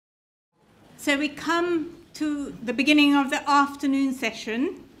So we come to the beginning of the afternoon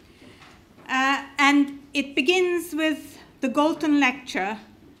session, and it begins with the Galton Lecture,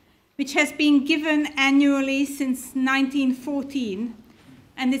 which has been given annually since 1914,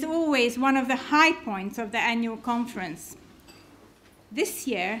 and is always one of the high points of the annual conference. This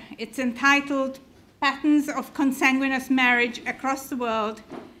year, it's entitled Patterns of Consanguineous Marriage Across the World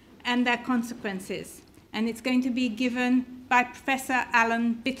and Their Consequences, and it's going to be given by Professor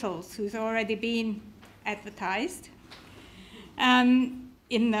Alan Bittles, who's already been advertised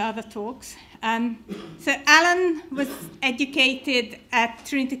in the other talks. So Alan was educated at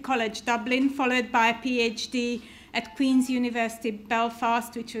Trinity College Dublin, followed by a PhD at Queen's University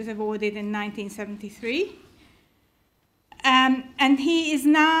Belfast, which was awarded in 1973. And he is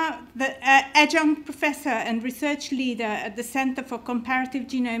now the adjunct professor and research leader at the Centre for Comparative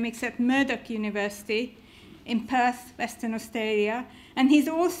Genomics at Murdoch University in Perth, Western Australia. And he's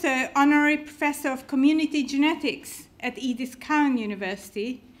also honorary professor of community genetics at Edith Cowan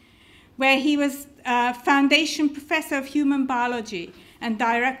University, where he was foundation professor of human biology and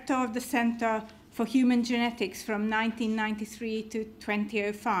director of the Centre for Human Genetics from 1993 to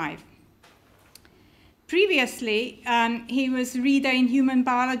 2005. Previously, he was reader in human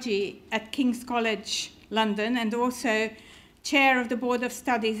biology at King's College, London, and also chair of the Board of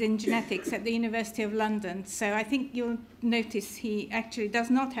Studies in Genetics at the University of London. So I think you'll notice he actually does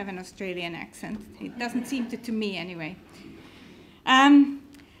not have an Australian accent. It doesn't seem to me anyway.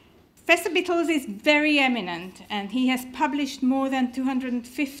 Professor Bittles is very eminent, and he has published more than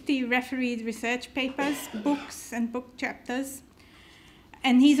 250 refereed research papers, books, and book chapters.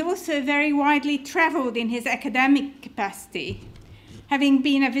 And he's also very widely traveled in his academic capacity, having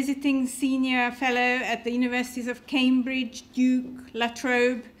been a visiting senior fellow at the universities of Cambridge, Duke, La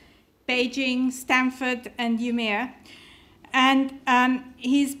Trobe, Beijing, Stanford, and Umea. And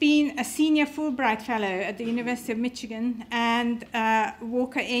he's been a senior Fulbright fellow at the University of Michigan and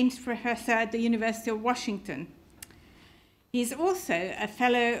Walker Ames professor at the University of Washington. He's also a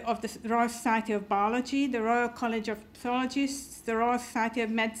fellow of the Royal Society of Biology, the Royal College of Pathologists, the Royal Society of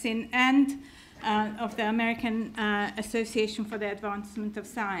Medicine, and of the American Association for the Advancement of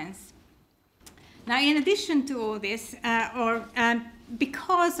Science. Now, in addition to all this,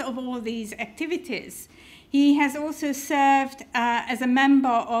 because of all these activities, he has also served as a member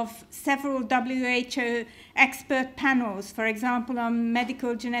of several WHO expert panels, for example, on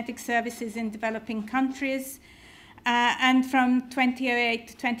medical genetic services in developing countries. And from 2008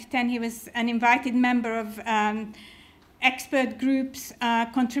 to 2010, he was an invited member of expert groups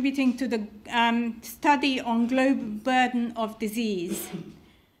contributing to the study on global burden of disease.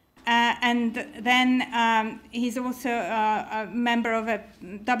 And then he's also a member of a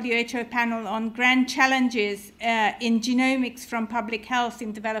WHO panel on grand challenges in genomics from public health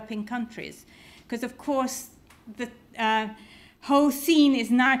in developing countries. Because, of course, the whole scene is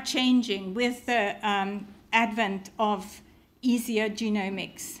now changing with the advent of easier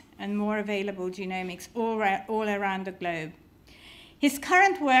genomics and more available genomics all around the globe. His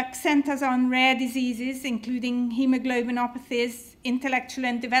current work centers on rare diseases, including hemoglobinopathies, intellectual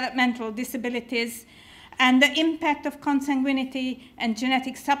and developmental disabilities, and the impact of consanguinity and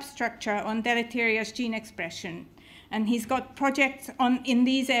genetic substructure on deleterious gene expression. And he's got projects in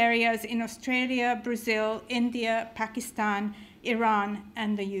these areas in Australia, Brazil, India, Pakistan, Iran,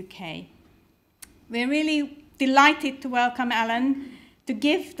 and the UK. We're really delighted to welcome Alan to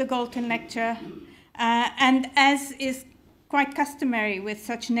give the Galton Lecture, and as is quite customary with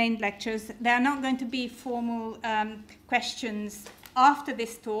such named lectures, there are not going to be formal questions after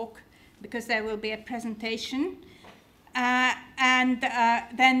this talk, because there will be a presentation, and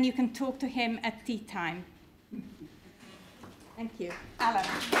then you can talk to him at tea time. Thank you. Alan.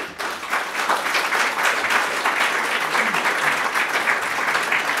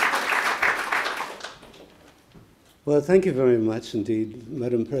 Well, thank you very much indeed,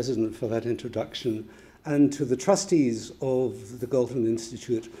 Madam President, for that introduction, and to the trustees of the Galton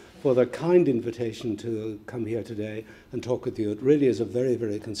Institute for their kind invitation to come here today and talk with you. It really is a very,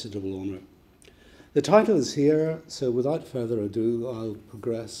 very considerable honour. The title is here, so without further ado, I'll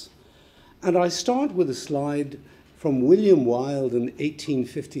progress. And I start with a slide from William Wilde in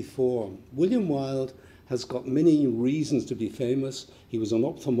 1854. William Wilde has got many reasons to be famous. He was an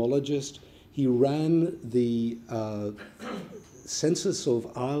ophthalmologist. He ran the census of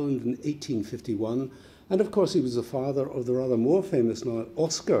Ireland in 1851. And of course, he was the father of the rather more famous now,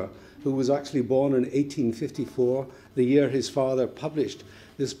 Oscar, who was actually born in 1854, the year his father published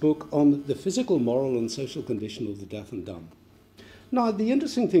this book on the physical, moral, and social condition of the deaf and dumb. Now, the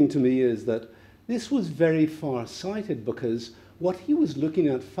interesting thing to me is that this was very far-sighted, because what he was looking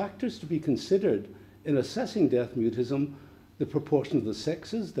at, factors to be considered in assessing deaf mutism: the proportion of the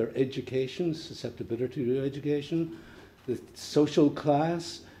sexes, their education, susceptibility to education, the social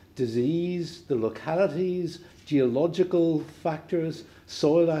class, disease, the localities, geological factors,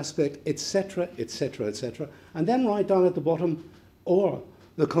 soil aspect, etc., etc., etc. And then right down at the bottom, or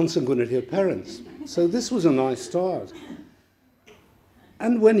the consanguinity of parents. So this was a nice start.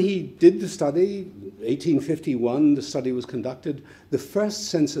 And when he did the study, 1851, the study was conducted. The first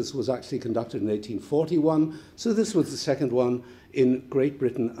census was actually conducted in 1841, so this was the second one in Great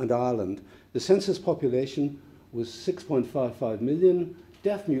Britain and Ireland. The census population was 6.55 million,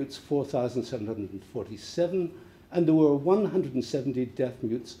 deaf mutes 4,747, and there were 170 deaf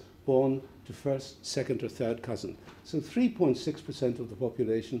mutes born to first, second, or third cousin. So 3.6% of the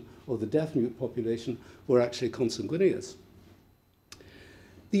population, or the deaf mute population, were actually consanguineous.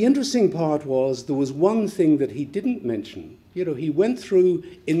 The interesting part was there was one thing that he didn't mention. You know, he went through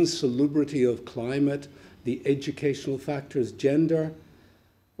insalubrity of climate, the educational factors, gender.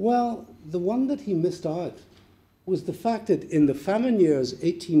 Well, the one that he missed out was the fact that in the famine years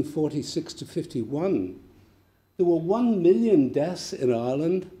 1846 to 51, there were 1 million deaths in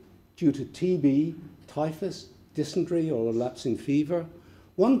Ireland due to TB, typhus, dysentery, or relapsing fever.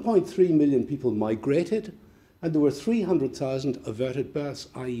 1.3 million people migrated, and there were 300,000 averted births,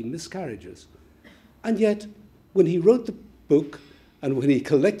 i.e. miscarriages. And yet, when he wrote the book and when he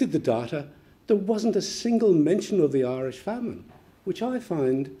collected the data, there wasn't a single mention of the Irish famine, which I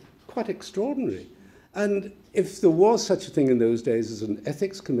find quite extraordinary. And if there was such a thing in those days as an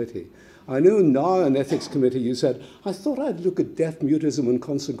ethics committee, I know now an ethics committee, you said, I thought I'd look at deaf mutism and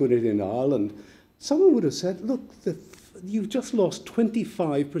consanguinity in Ireland. Someone would have said, look, you've just lost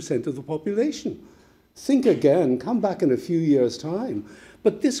 25% of the population. Think again, come back in a few years' time.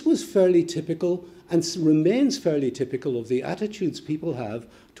 But this was fairly typical and remains fairly typical of the attitudes people have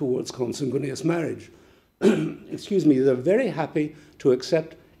towards consanguineous marriage. Excuse me, they're very happy to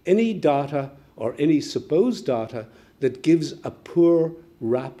accept any data or any supposed data that gives a poor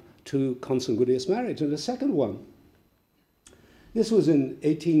rap to consanguineous marriage. And the second one, this was in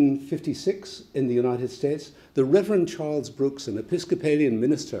 1856 in the United States. The Reverend Charles Brooks, an Episcopalian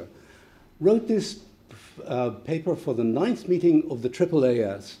minister, wrote this paper for the 9th meeting of the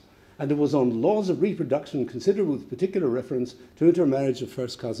AAAS, and it was on laws of reproduction considered with particular reference to intermarriage of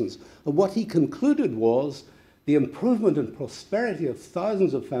first cousins. And what he concluded was the improvement and prosperity of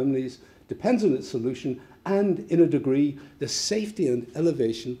thousands of families depends on its solution and, in a degree, the safety and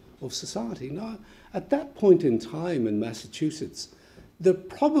elevation of society. Now, at that point in time in Massachusetts, there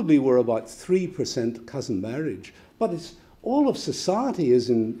probably were about 3% cousin marriage, but all of society is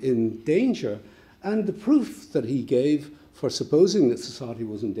in danger. And the proof that he gave for supposing that society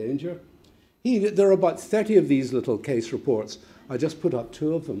was in danger, there are about 30 of these little case reports. I just put up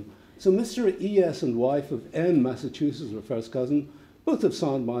 2 of them. So Mr. E.S. and wife of N, Massachusetts, were first cousin, both of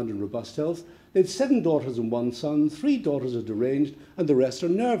sound mind and robust health. They had 7 daughters and 1 son, 3 daughters are deranged, and the rest are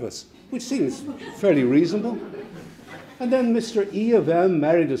nervous, which seems fairly reasonable. And then Mr. E of M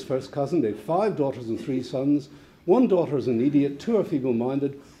married his first cousin. They had 5 daughters and 3 sons. 1 daughter is an idiot, 2 are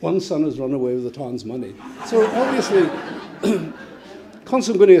feeble-minded, 1 son has run away with the town's money. So obviously,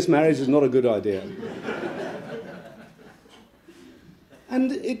 consanguineous marriage is not a good idea.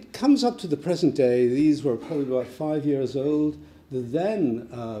 And it comes up to the present day. These were probably about 5 years old. The then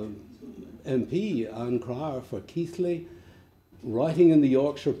MP, Anne Cryer for Keighley, writing in the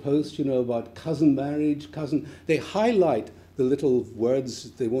Yorkshire Post, you know, about cousin marriage, cousin. They highlight the little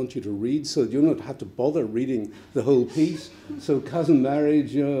words they want you to read so you don't have to bother reading the whole piece. So cousin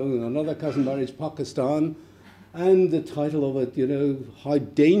marriage, you know, another cousin marriage, Pakistan. And the title of it, you know, how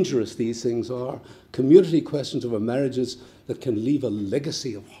dangerous these things are. Community questions over marriages that can leave a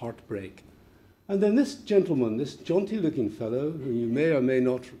legacy of heartbreak. And then this gentleman, this jaunty-looking fellow, who you may or may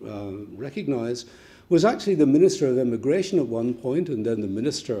not recognize, was actually the Minister of Immigration at one point and then the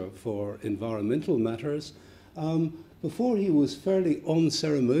Minister for Environmental Matters, before he was fairly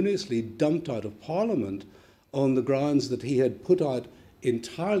unceremoniously dumped out of Parliament on the grounds that he had put out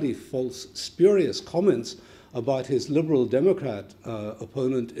entirely false, spurious comments about his Liberal Democrat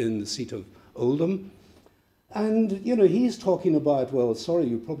opponent in the seat of Oldham. And, you know, he's talking about, well, sorry,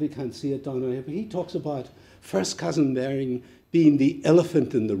 you probably can't see it down here, but he talks about first cousin marrying being the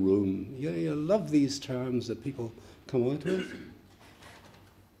elephant in the room. You love these terms that people come out with.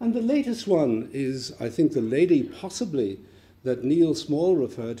 And the latest one is, I think, the lady possibly that Neil Small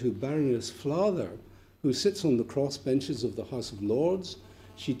referred to, Baroness Flather, who sits on the cross benches of the House of Lords.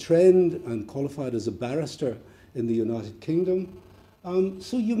 She trained and qualified as a barrister in the United Kingdom.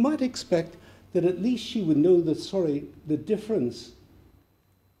 So you might expect that at least she would know the difference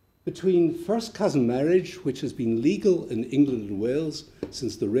between first cousin marriage, which has been legal in England and Wales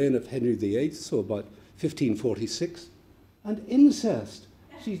since the reign of Henry VIII, so about 1546, and incest.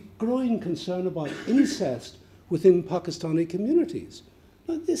 She's growing concern about incest within Pakistani communities.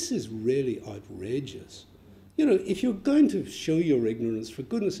 Now, this is really outrageous. You know, if you're going to show your ignorance, for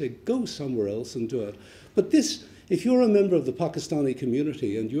goodness sake, go somewhere else and do it. But this, if you're a member of the Pakistani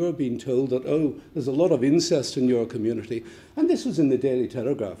community and you're being told that, oh, there's a lot of incest in your community, and this was in the Daily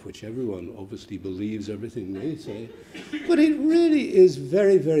Telegraph, which everyone obviously believes everything they say, but it really is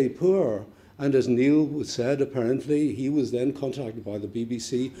very, very poor. And as Neil said, apparently, he was then contacted by the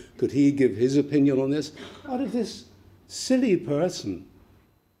BBC. Could he give his opinion on this? Out of this silly person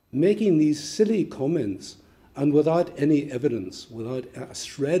making these silly comments and without any evidence, without a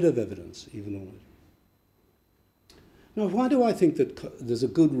shred of evidence even on it. Now, why do I think that there's a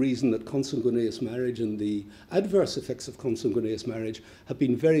good reason that consanguineous marriage and the adverse effects of consanguineous marriage have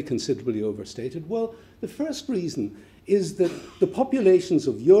been very considerably overstated? Well, the first reason is that the populations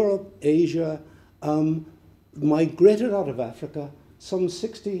of Europe, Asia, migrated out of Africa some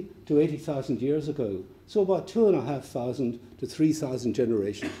 60 to 80,000 years ago. So about 2,500 to 3,000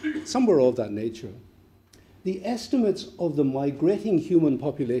 generations, somewhere of that nature. The estimates of the migrating human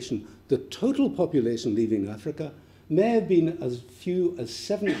population, the total population leaving Africa, may have been as few as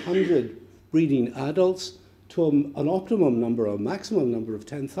 700 breeding adults to an optimum number, a maximum number of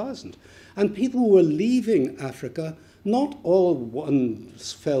 10,000. And people were leaving Africa, not all one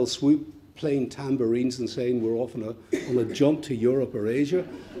fell swoop, playing tambourines and saying we're off on a jump to Europe or Asia,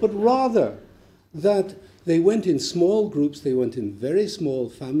 but rather that they went in small groups, they went in very small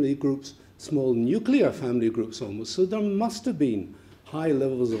family groups, small nuclear family groups almost. So there must have been high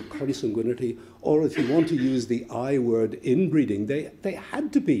levels of consanguinity, or if you want to use the I word, inbreeding, they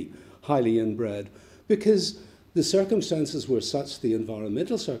had to be highly inbred because the circumstances were such, the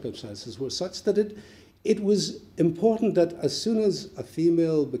environmental circumstances were such that it was important that as soon as a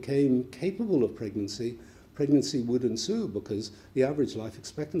female became capable of pregnancy, pregnancy would ensue because the average life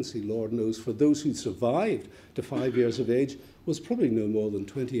expectancy, Lord knows, for those who survived to 5 years of age was probably no more than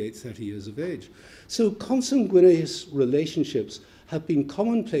 28, 30 years of age. So consanguineous relationships have been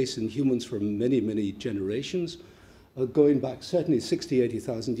commonplace in humans for many, many generations, going back certainly 60,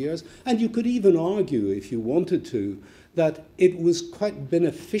 80,000 years. And you could even argue, if you wanted to, that it was quite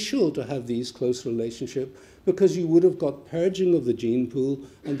beneficial to have these close relationships because you would have got purging of the gene pool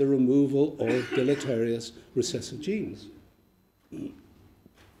and the removal of deleterious recessive genes. And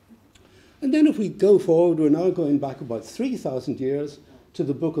then if we go forward, we're now going back about 3,000 years to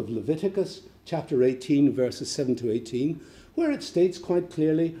the book of Leviticus, chapter 18, verses 7 to 18, where it states quite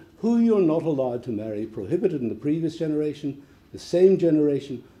clearly who you're not allowed to marry, prohibited in the previous generation, the same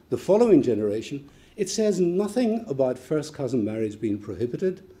generation, the following generation. It says nothing about first cousin marriage being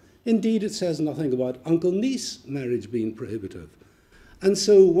prohibited. Indeed, it says nothing about uncle-niece marriage being prohibitive. And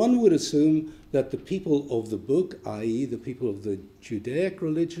so one would assume that the people of the book, i.e. the people of the Judaic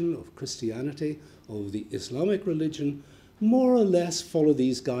religion, of Christianity, of the Islamic religion, more or less follow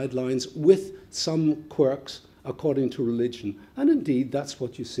these guidelines with some quirks according to religion. And indeed, that's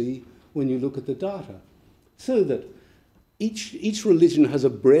what you see when you look at the data. So that each religion has a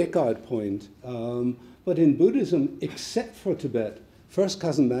breakout point, but in Buddhism, except for Tibet, first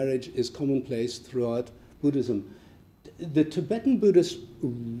cousin marriage is commonplace throughout Buddhism. The Tibetan Buddhists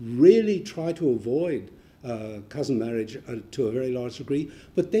really try to avoid cousin marriage to a very large degree,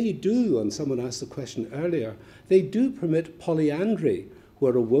 but they do, and someone asked the question earlier, they do permit polyandry,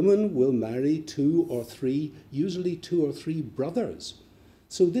 where a woman will marry 2 or 3, usually 2 or 3 brothers.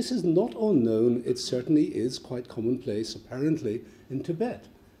 So this is not unknown, it certainly is quite commonplace, apparently, in Tibet.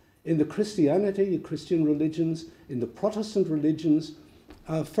 In the Christian religions, in the Protestant religions,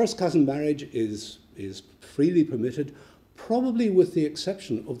 first cousin marriage is freely permitted, probably with the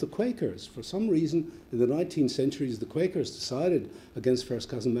exception of the Quakers. For some reason, in the 19th centuries, the Quakers decided against first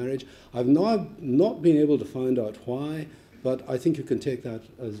cousin marriage. I've now not been able to find out why, but I think you can take that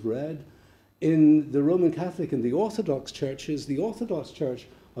as read. In the Roman Catholic and the Orthodox churches, the Orthodox Church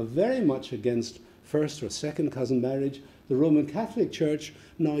are very much against first or second cousin marriage. The Roman Catholic Church,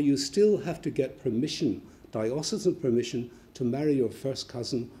 now you still have to get permission, diocesan permission, to marry your first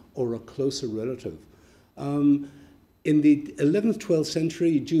cousin or a closer relative. In the 11th, 12th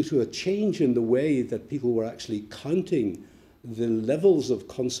century, due to a change in the way that people were actually counting the levels of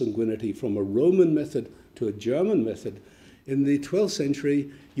consanguinity from a Roman method to a German method, in the 12th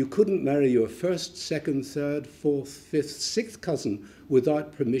century, you couldn't marry your first, second, third, fourth, fifth, sixth cousin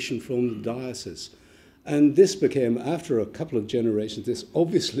without permission from the diocese. And this became, after a couple of generations, this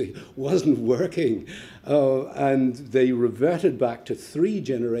obviously wasn't working. And they reverted back to 3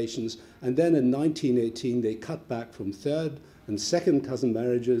 generations. And then in 1918, they cut back from third and second cousin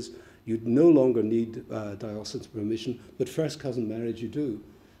marriages. You'd no longer need diocesan permission, but first cousin marriage you do.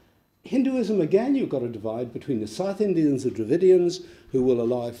 Hinduism, again, you've got a divide between the South Indians and Dravidians, who will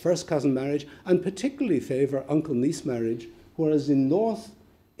allow first cousin marriage and particularly favour uncle-niece marriage, whereas in North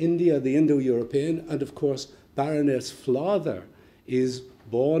India, the Indo-European, and of course, Baroness Flather is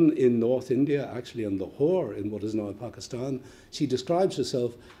born in North India, actually in Lahore, in what is now Pakistan. She describes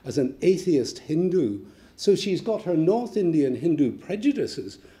herself as an atheist Hindu. So she's got her North Indian Hindu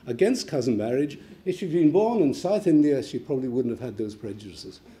prejudices against cousin marriage. If she'd been born in South India, she probably wouldn't have had those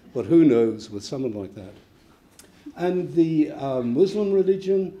prejudices. But who knows with someone like that. And the Muslim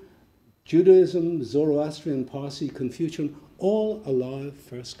religion, Judaism, Zoroastrian, Parsi, Confucian, all allow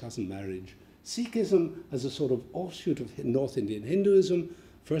first cousin marriage. Sikhism, as a sort of offshoot of North Indian Hinduism,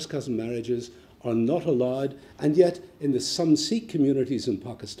 first cousin marriages are not allowed, and yet in some Sikh communities in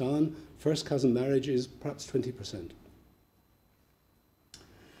Pakistan, first cousin marriage is perhaps 20%.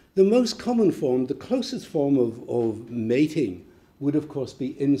 The most common form, the closest form of mating would of course be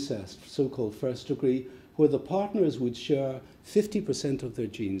incest, so-called first degree, where the partners would share 50% of their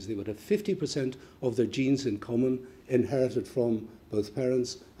genes. They would have 50% of their genes in common, inherited from both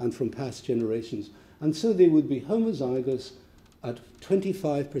parents and from past generations. And so they would be homozygous at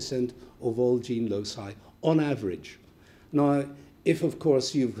 25% of all gene loci, on average. Now, if of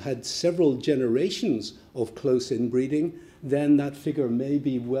course you've had several generations of close inbreeding, then that figure may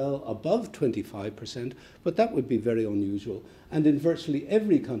be well above 25%, but that would be very unusual. And in virtually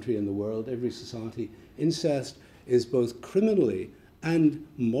every country in the world, every society, incest is both criminally and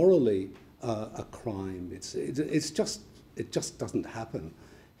morally a crime. It just doesn't happen.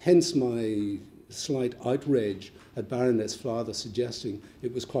 Hence my slight outrage at Baroness Flather suggesting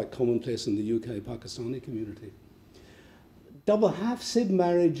it was quite commonplace in the UK Pakistani community. Double half-sib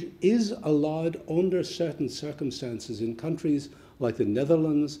marriage is allowed under certain circumstances in countries like the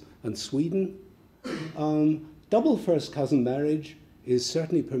Netherlands and Sweden. Double first cousin marriage is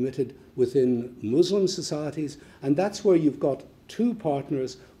certainly permitted within Muslim societies, and that's where you've got 2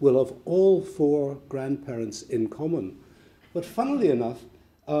 partners will have all 4 grandparents in common. But funnily enough,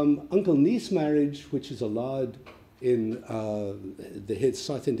 uncle-niece marriage, which is allowed in the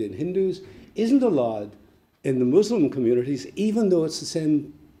South Indian Hindus, isn't allowed in the Muslim communities, even though it's the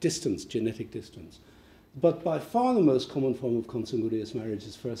same distance, genetic distance. But by far the most common form of consanguineous marriage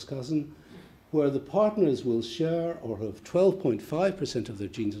is first cousin, where the partners will share or have 12.5% of their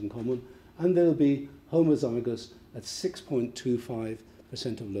genes in common, and they'll be homozygous at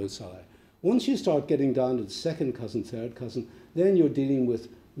 6.25% of loci. Once you start getting down to the second cousin, third cousin, then you're dealing with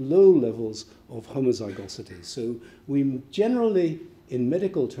low levels of homozygosity. So we generally, in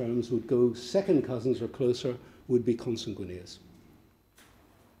medical terms, would go second cousins or closer would be consanguineous.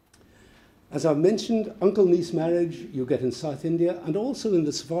 As I've mentioned, uncle-niece marriage you get in South India and also in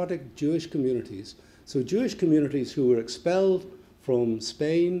the Sephardic Jewish communities. So Jewish communities who were expelled from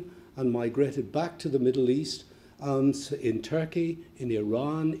Spain and migrated back to the Middle East, in Turkey, in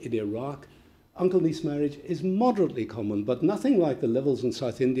Iran, in Iraq, uncle-niece marriage is moderately common, but nothing like the levels in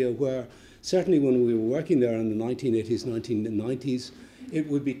South India where certainly when we were working there in the 1980s, 1990s, it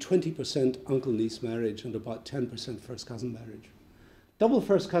would be 20% uncle-niece marriage and about 10% first cousin marriage. Double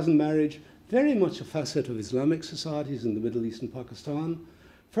first cousin marriage, very much a facet of Islamic societies in the Middle East and Pakistan.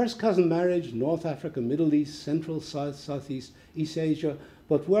 First cousin marriage, North Africa, Middle East, Central, South, Southeast, East Asia.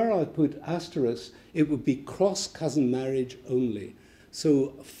 But where I put asterisks, it would be cross-cousin marriage only.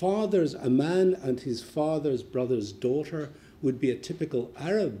 So a man and his father's brother's daughter would be a typical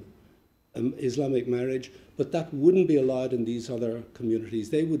Arab Islamic marriage, but that wouldn't be allowed in these other communities.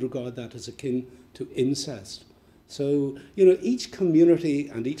 They would regard that as akin to incest. So, each community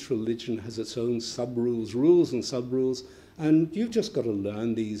and each religion has its own sub-rules, rules and sub-rules, and you've just got to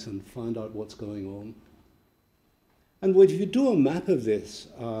learn these and find out what's going on. And if you do a map of this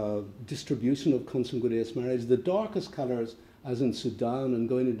distribution of consanguineous marriage, the darkest colours, as in Sudan and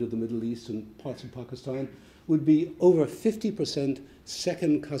going into the Middle East and parts of Pakistan, would be over 50%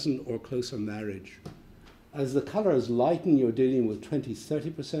 second cousin or closer marriage. As the colours lighten, you're dealing with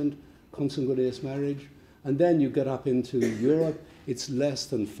 20-30% consanguineous marriage. And then you get up into Europe, it's less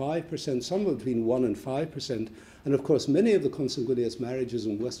than 5%, somewhere between 1 and 5%. And of course, many of the consanguineous marriages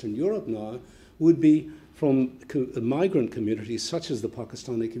in Western Europe now would be from migrant communities, such as the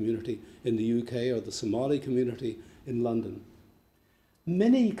Pakistani community in the UK or the Somali community in London.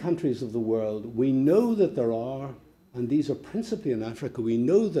 Many countries of the world, we know that there are, and these are principally in Africa, we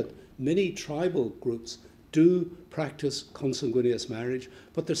know that many tribal groups do practice consanguineous marriage,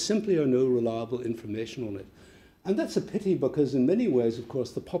 but there simply are no reliable information on it. And that's a pity because in many ways, of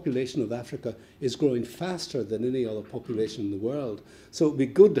course, the population of Africa is growing faster than any other population in the world. So it would be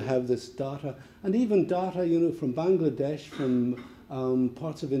good to have this data, and even data, you know, from Bangladesh, from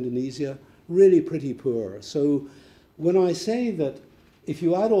parts of Indonesia, really pretty poor. So when I say that if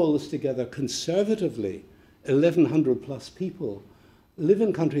you add all this together conservatively, 1,100 plus people live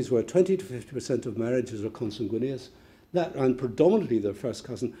in countries where 20 to 50% of marriages are consanguineous, that, and predominantly their first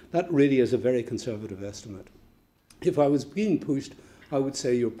cousin, that really is a very conservative estimate. If I was being pushed, I would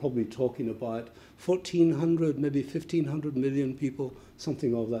say you're probably talking about 1,400, maybe 1,500 million people,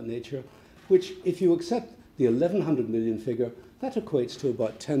 something of that nature, which, if you accept the 1,100 million figure, that equates to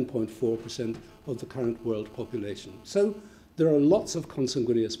about 10.4% of the current world population. So there are lots of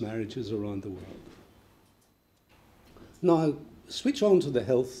consanguineous marriages around the world. Now, switch on to the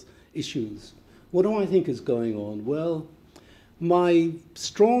health issues. What do I think is going on? Well, my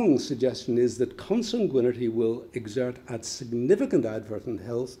strong suggestion is that consanguinity will exert a significant advert on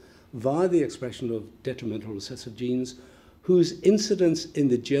health via the expression of detrimental recessive genes, whose incidence in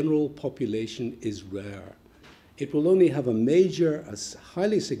the general population is rare. It will only have a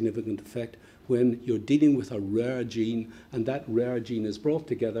highly significant effect when you're dealing with a rare gene, and that rare gene is brought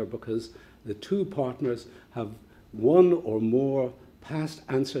together because the two partners have one or more past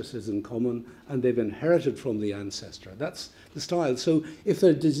ancestors in common, and they've inherited from the ancestor. That's the style. So if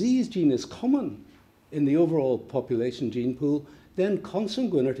the disease gene is common in the overall population gene pool, then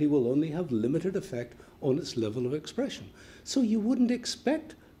consanguinity will only have limited effect on its level of expression. So you wouldn't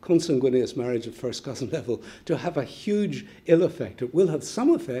expect consanguineous marriage at first cousin level to have a huge ill effect. It will have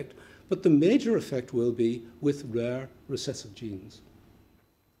some effect, but the major effect will be with rare recessive genes.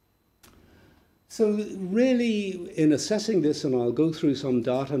 So really, in assessing this, and I'll go through some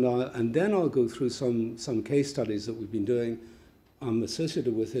data now, and then I'll go through some case studies that we've been doing, I'm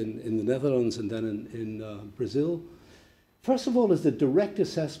associated with in the Netherlands and then in Brazil. First of all is the direct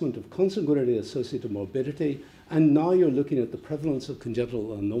assessment of consanguinity associated morbidity, and now you're looking at the prevalence of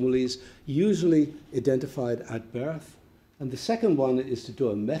congenital anomalies, usually identified at birth. And the second one is to do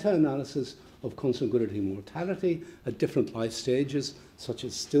a meta-analysis of consanguinity mortality at different life stages, such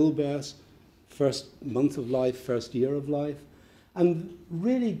as stillbirth, first month of life, first year of life. And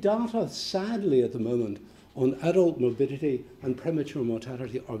really data, sadly at the moment, on adult morbidity and premature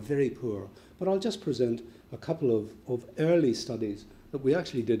mortality are very poor. But I'll just present a couple of early studies that we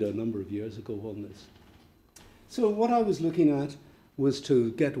actually did a number of years ago on this. So what I was looking at was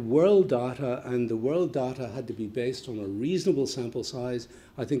to get world data, and the world data had to be based on a reasonable sample size.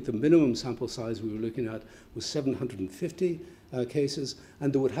 I think the minimum sample size we were looking at was 750 cases,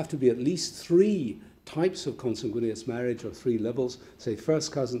 and there would have to be at least 3 types of consanguineous marriage, or 3 levels, say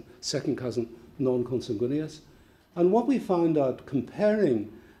first cousin, second cousin, non-consanguineous. And what we found out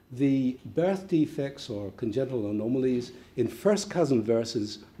comparing the birth defects or congenital anomalies in first cousin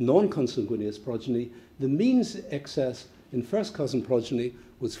versus non-consanguineous progeny, the mean excess in first cousin progeny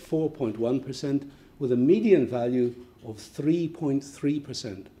was 4.1%, with a median value of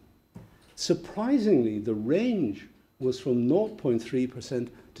 3.3%. Surprisingly, the range was from 0.3%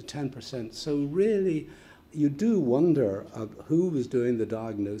 to 10%. So really, you do wonder who was doing the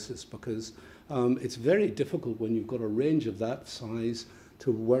diagnosis, because it's very difficult when you've got a range of that size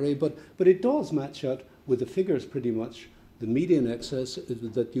to worry. But it does match up with the figures pretty much, the median excess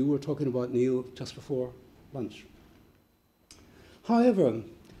that you were talking about, Neil, just before lunch. However,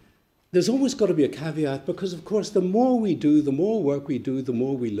 there's always got to be a caveat, because of course the more we do, the more work we do, the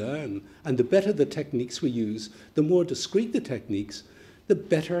more we learn, and the better the techniques we use, the more discrete the techniques, the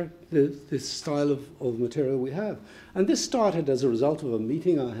better the style of material we have. And this started as a result of a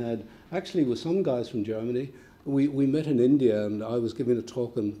meeting I had actually with some guys from Germany. We met in India, and I was giving a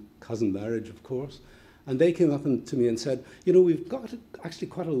talk on cousin marriage, of course, and they came up to me and said, you know, we've got actually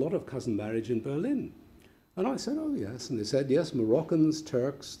quite a lot of cousin marriage in Berlin. And I said, oh, yes. And they said, yes, Moroccans,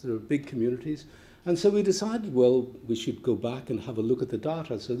 Turks, there are big communities. And so we decided, well, we should go back and have a look at the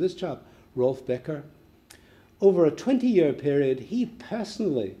data. So this chap, Rolf Becker, over a 20-year period, he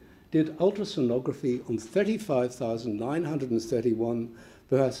personally did ultrasonography on 35,931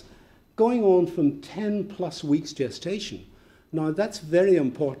 births, going on from 10 plus weeks gestation. Now, that's very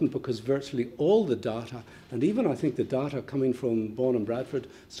important, because virtually all the data, and even I think the data coming from Bourne and Bradford,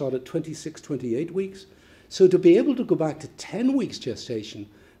 start at 26, 28 weeks. So to be able to go back to 10 weeks gestation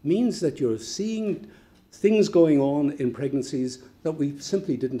means that you're seeing things going on in pregnancies that we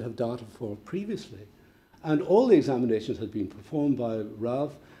simply didn't have data for previously. And all the examinations had been performed by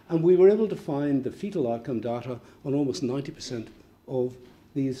Ralph, and we were able to find the fetal outcome data on almost 90% of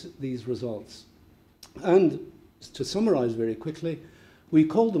these results. And to summarize very quickly, we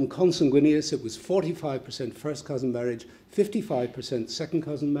called them consanguineous. It was 45% first cousin marriage, 55% second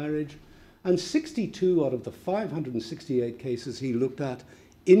cousin marriage, and 62 out of the 568 cases he looked at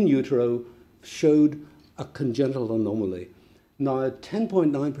in utero showed a congenital anomaly. Now, at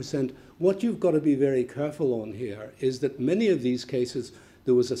 10.9%, what you've got to be very careful on here is that many of these cases,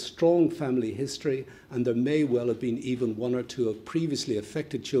 there was a strong family history, and there may well have been even one or two of previously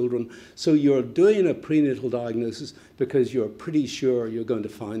affected children. So you're doing a prenatal diagnosis because you're pretty sure you're going to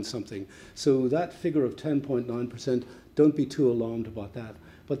find something. So that figure of 10.9%, don't be too alarmed about that.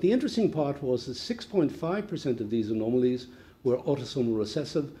 But the interesting part was that 6.5% of these anomalies were autosomal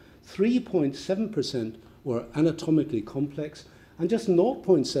recessive, 3.7% were anatomically complex, and just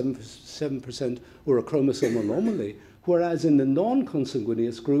 0.77% were a chromosome anomaly. Whereas in the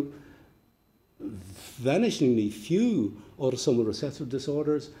non-consanguineous group, vanishingly few autosomal recessive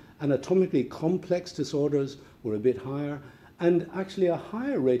disorders, anatomically complex disorders were a bit higher, and actually a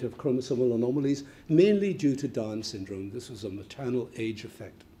higher rate of chromosomal anomalies, mainly due to Down syndrome. This was a maternal age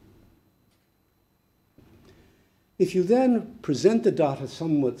effect. If you then present the data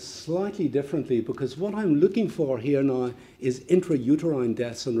somewhat slightly differently, because what I'm looking for here now is intrauterine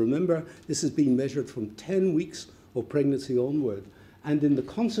deaths, and remember, this is being measured from 10 weeks of pregnancy onward. And in the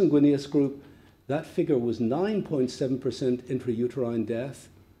consanguineous group, that figure was 9.7% intrauterine death,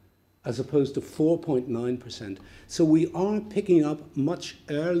 as opposed to 4.9%. So we are picking up much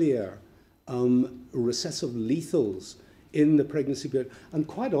earlier recessive lethals in the pregnancy period. And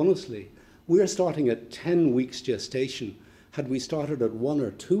quite honestly, we are starting at 10 weeks gestation. Had we started at 1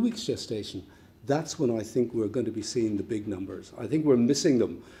 or 2 weeks gestation, that's when I think we're going to be seeing the big numbers. I think we're missing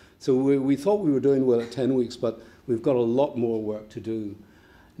them. So we thought we were doing well at 10 weeks, but we've got a lot more work to do.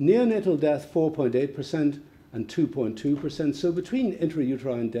 Neonatal death, 4.8% and 2.2%. So between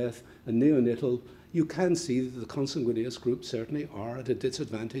intrauterine death and neonatal, you can see that the consanguineous group certainly are at a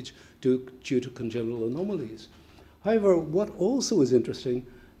disadvantage due to congenital anomalies. However, what also is interesting,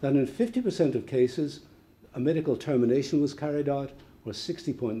 that in 50% of cases, a medical termination was carried out, or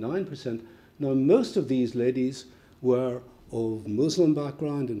 60.9%. Now, most of these ladies were of Muslim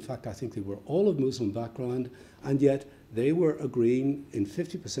background. In fact, I think they were all of Muslim background, and yet they were agreeing in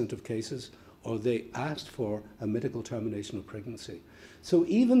 50% of cases, or they asked for a medical termination of pregnancy. So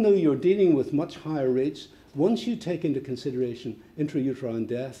even though you're dealing with much higher rates, once you take into consideration intrauterine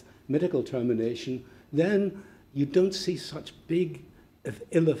death, medical termination, then you don't see such big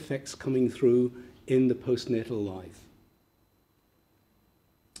ill effects coming through in the postnatal life.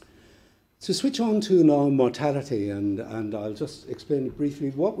 To switch on to now mortality, and I'll just explain it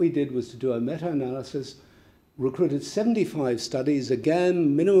briefly. What we did was to do a meta-analysis, recruited 75 studies,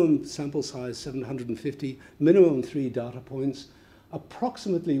 again, minimum sample size 750, minimum 3 data points.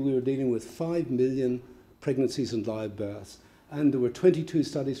 Approximately, we were dealing with 5 million pregnancies and live births. And there were 22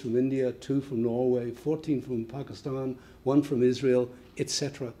 studies from India, 2 from Norway, 14 from Pakistan, 1 from Israel,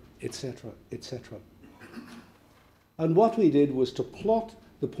 etc., etc., etc. And what we did was to plot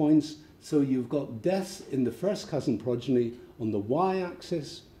the points. So you've got deaths in the first cousin progeny on the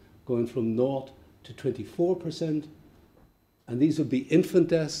y-axis, going from 0 to 24%. And these would be infant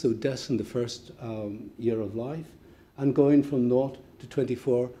deaths, so deaths in the first year of life, and going from 0 to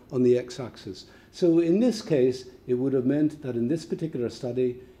 24 on the x-axis. So in this case, it would have meant that in this particular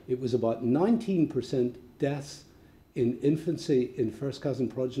study, it was about 19% deaths in infancy in first cousin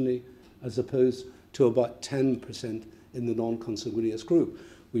progeny, as opposed to about 10% in the non-consanguineous group.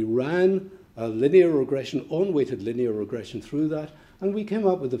 We ran a linear regression, unweighted linear regression through that, and we came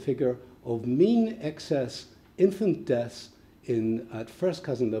up with a figure of mean excess infant deaths at first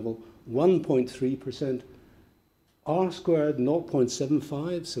cousin level, 1.3%, R-squared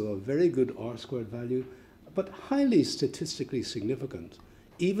 0.75, so a very good R-squared value, but highly statistically significant,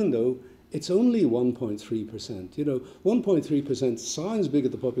 even though it's only 1.3%. You know, 1.3% sounds big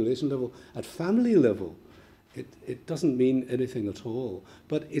at the population level. At family level, it doesn't mean anything at all.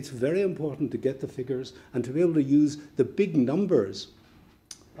 But it's very important to get the figures and to be able to use the big numbers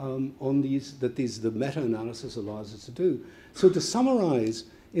on these, the meta-analysis allows us to do. So to summarize,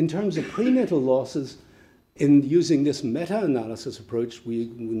 in terms of prenatal losses, in using this meta-analysis approach,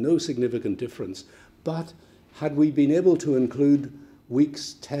 no significant difference. But had we been able to include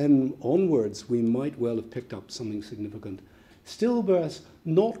weeks 10 onwards, we might well have picked up something significant. Stillbirths,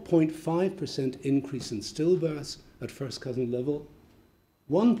 0.5% increase in stillbirths at first cousin level,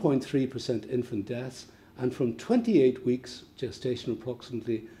 1.3% infant deaths, and from 28 weeks gestation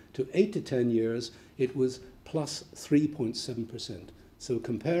approximately to 8 to 10 years, it was plus 3.7%. So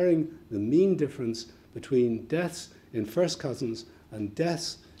comparing the mean difference between deaths in first cousins and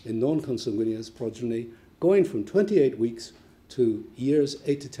deaths in non-consanguineous progeny going from 28 weeks to years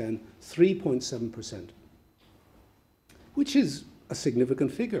 8 to 10, 3.7%, which is a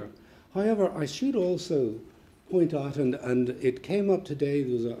significant figure. However, I should also point out, and it came up today,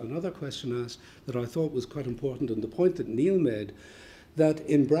 there was another question asked that I thought was quite important, and the point that Neil made, that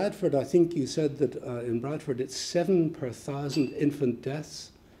in Bradford, I think you said that in Bradford it's 7 per 1,000 infant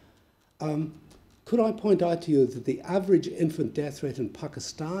deaths. Could I point out to you that the average infant death rate in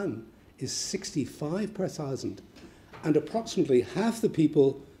Pakistan is 65 per 1,000, and approximately half the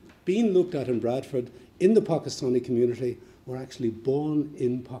people being looked at in Bradford in the Pakistani community were actually born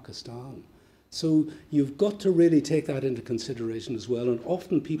in Pakistan. So you've got to really take that into consideration as well, and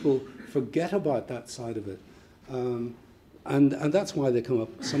often people forget about that side of it. And that's why they come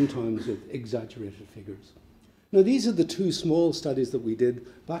up sometimes with exaggerated figures. Now, these are the two small studies that we did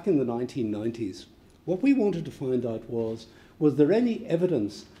back in the 1990s. What we wanted to find out was there any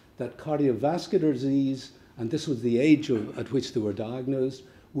evidence that cardiovascular disease, and this was the age at which they were diagnosed,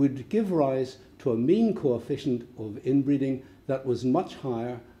 would give rise to a mean coefficient of inbreeding that was much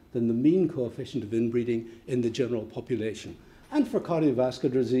higher than the mean coefficient of inbreeding in the general population. And for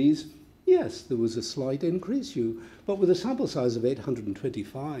cardiovascular disease, yes, there was a slight increase, but with a sample size of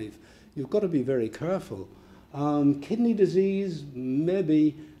 825, you've got to be very careful. Kidney disease,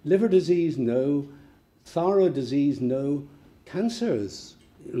 maybe. Liver disease, no. Thyroid disease, no. Cancers,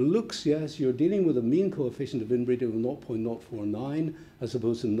 looks, yes, you're dealing with a mean coefficient of inbreeding of 0.049 as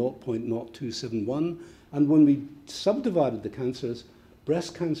opposed to 0.0271. And when we subdivided the cancers,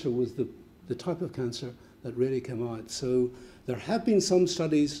 breast cancer was the type of cancer that really came out. So there have been some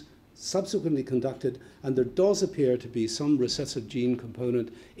studies subsequently conducted, and there does appear to be some recessive gene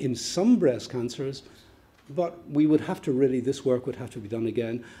component in some breast cancers, but we would have to really, this work would have to be done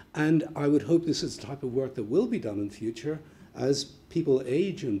again. And I would hope this is the type of work that will be done in the future. As people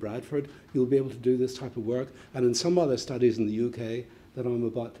age in Bradford, you'll be able to do this type of work, and in some other studies in the UK that I'm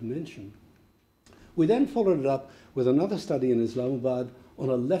about to mention. We then followed it up with another study in Islamabad on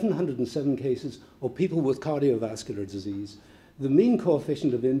 1,107 cases of people with cardiovascular disease. The mean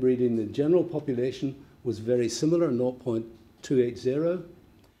coefficient of inbreeding in the general population was very similar, 0.280.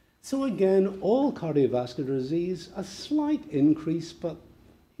 So again, all cardiovascular disease, a slight increase, but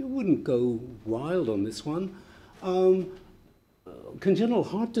you wouldn't go wild on this one. Congenital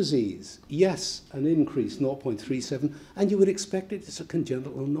heart disease, yes, an increase, 0.37, and you would expect it's a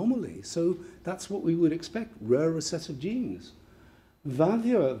congenital anomaly. So that's what we would expect, rare recessive genes.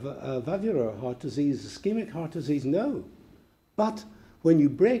 Valvular heart disease, ischemic heart disease, no. But when you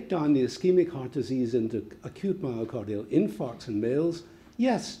break down the ischemic heart disease into acute myocardial infarcts in males,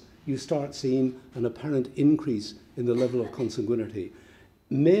 yes, you start seeing an apparent increase in the level of consanguinity.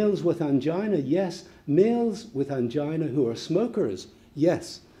 Males with angina, yes. Males with angina who are smokers,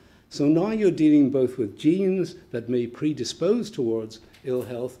 yes. So now you're dealing both with genes that may predispose towards ill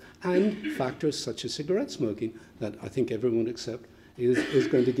health and factors such as cigarette smoking that I think everyone would accept is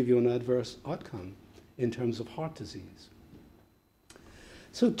going to give you an adverse outcome in terms of heart disease.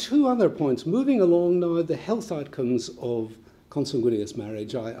 So two other points. Moving along now, the health outcomes of consanguineous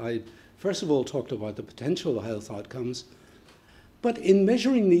marriage. I first of all talked about the potential health outcomes, but in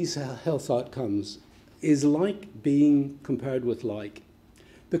measuring these health outcomes is like being compared with like,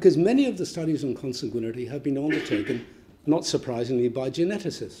 because many of the studies on consanguinity have been undertaken, not surprisingly, by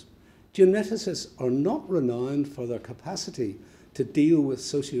geneticists. Geneticists are not renowned for their capacity to deal with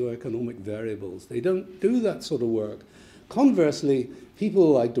socioeconomic variables. They don't do that sort of work. Conversely,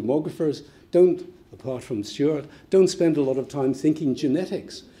 people like demographers don't, apart from Stuart, don't spend a lot of time thinking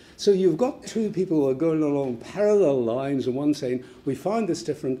genetics. So you've got two people who are going along parallel lines, and one saying, we find this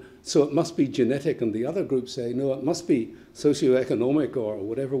different, so it must be genetic, and the other group say, no, it must be socioeconomic or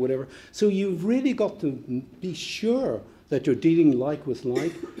whatever. So you've really got to be sure that you're dealing like with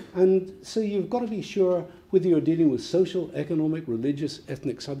like, and so you've got to be sure whether you're dealing with social, economic, religious,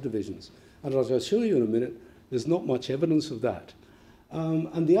 ethnic subdivisions. And as I'll show you in a minute, there's not much evidence of that.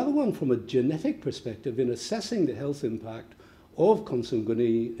 And the other one, from a genetic perspective, in assessing the health impact of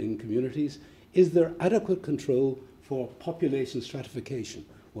consanguinity in communities, is there adequate control for population stratification?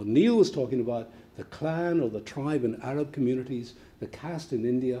 What Neil was talking about, the clan or the tribe in Arab communities, the caste in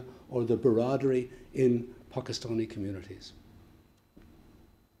India, or the biradari in Pakistani communities.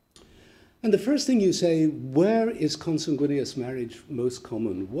 And the first thing you say, where is consanguineous marriage most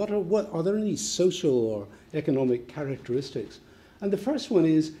common? Are there any social or economic characteristics? And the first one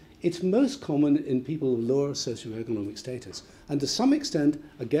is, it's most common in people of lower socioeconomic status. And to some extent,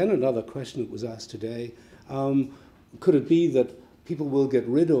 again, another question that was asked today, could it be that people will get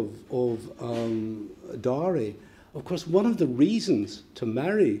rid of dowry? Of course, one of the reasons to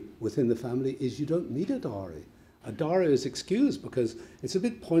marry within the family is you don't need a dowry. A dowry is excused because it's a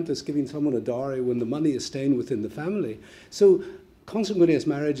bit pointless giving someone a dowry when the money is staying within the family. So consanguineous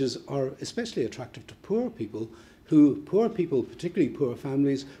marriages are especially attractive to poor people, particularly poor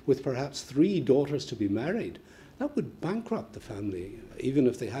families with perhaps 3 daughters to be married. That would bankrupt the family, even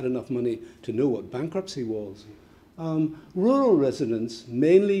if they had enough money to know what bankruptcy was. Rural residents,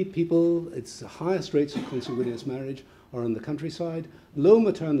 mainly people, it's the highest rates of consanguineous marriage are in the countryside, low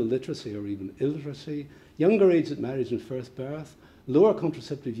maternal literacy or even illiteracy, younger age at marriage and first birth, lower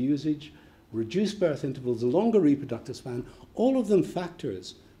contraceptive usage, reduced birth intervals, a longer reproductive span, all of them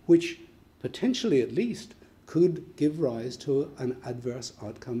factors which potentially at least could give rise to an adverse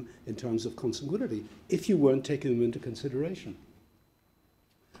outcome in terms of consanguinity if you weren't taking them into consideration.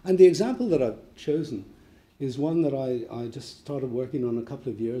 And the example that I've chosen is one that I just started working on a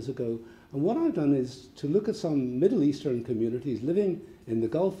couple of years ago. And what I've done is to look at some Middle Eastern communities living in the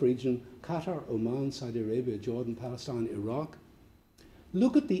Gulf region, Qatar, Oman, Saudi Arabia, Jordan, Palestine, Iraq.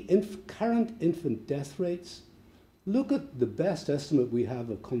 Look at the current infant death rates. Look at the best estimate we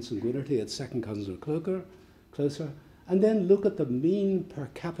have of consanguinity at second cousins or closer, and then look at the mean per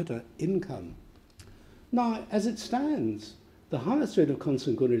capita income. Now, as it stands, the highest rate of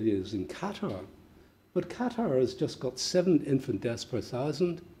consanguinity is in Qatar, but Qatar has just got 7 infant deaths per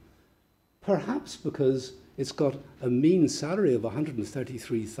 1,000, perhaps because it's got a mean salary of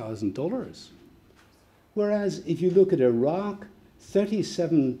 $133,000. Whereas if you look at Iraq,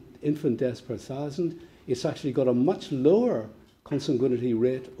 37 infant deaths per 1,000, it's actually got a much lower consanguinity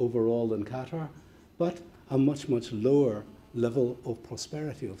rate overall than Qatar, but a much, much lower level of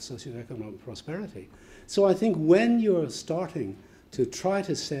prosperity, of socioeconomic prosperity. So I think when you're starting to try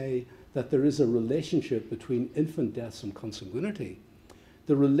to say that there is a relationship between infant deaths and consanguinity,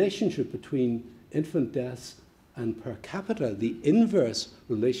 the relationship between infant deaths and per capita, the inverse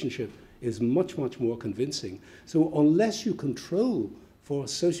relationship, is much, much more convincing. So unless you control for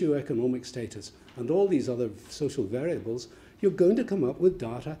socioeconomic status and all these other social variables, you're going to come up with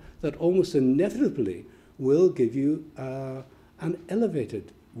data that almost inevitably will give you an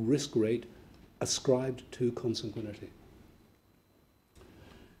elevated risk rate ascribed to consanguinity.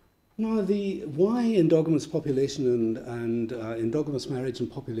 Now, why endogamous population and endogamous marriage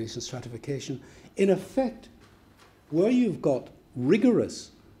and population stratification? In effect, where you've got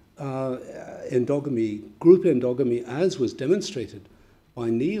rigorous endogamy, group endogamy, as was demonstrated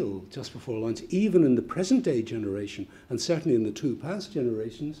by Neil just before lunch, even in the present day generation, and certainly in the 2 past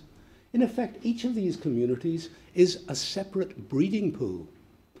generations, in effect, each of these communities is a separate breeding pool.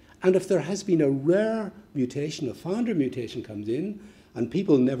 And if there has been a rare mutation, a founder mutation comes in, and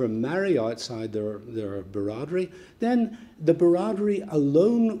people never marry outside their biradry, then the biradry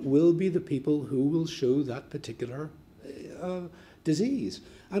alone will be the people who will show that particular disease.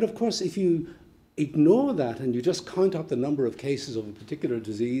 And of course, if you ignore that and you just count up the number of cases of a particular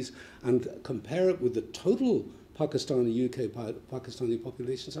disease and compare it with the total Pakistani, Pakistani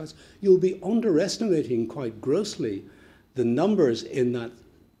population size, you'll be underestimating quite grossly the numbers in that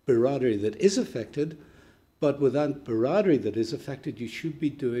biradry that is affected. But with that biradry that is affected, you should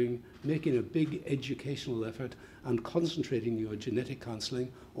be making a big educational effort and concentrating your genetic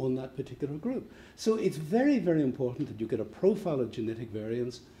counselling on that particular group. So it's very, very important that you get a profile of genetic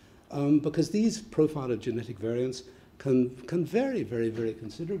variants, because these profile of genetic variants can vary very, very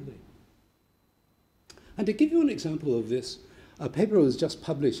considerably. And to give you an example of this, a paper was just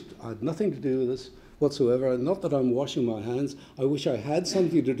published. I had nothing to do with this whatsoever. Not that I'm washing my hands. I wish I had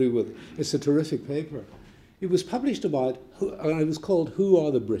something to do with it. It's a terrific paper. It was published about, it was called Who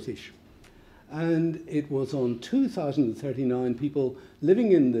Are the British? And it was on 2,039 people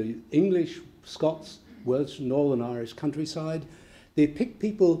living in the English, Scots, Welsh, Northern Irish countryside. They picked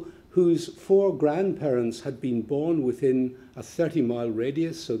people whose 4 grandparents had been born within a 30-mile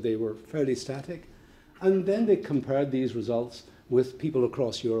radius, so they were fairly static. And then they compared these results with people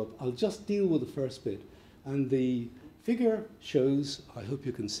across Europe. I'll just deal with the first bit. And the figure shows, I hope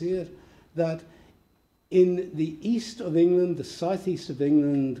you can see it, that in the east of England, the southeast of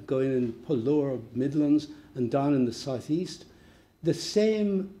England, going in lower Midlands and down in the southeast, the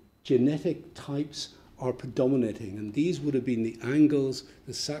same genetic types are predominating. And these would have been the Angles,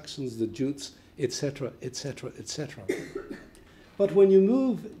 the Saxons, the Jutes, etc., etc., etc. But when you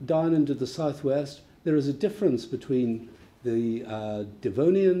move down into the southwest, there is a difference between the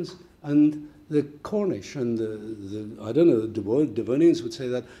Devonians and the Cornish. And I don't know, the Devonians would say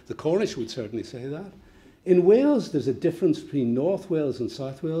that. The Cornish would certainly say that. In Wales, there's a difference between North Wales and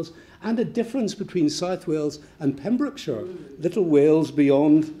South Wales, and a difference between South Wales and Pembrokeshire, little Wales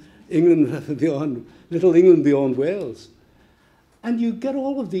beyond England, beyond little England beyond Wales. And you get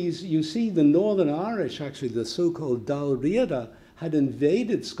all of these, you see the Northern Irish, actually the so-called Dal Riada, had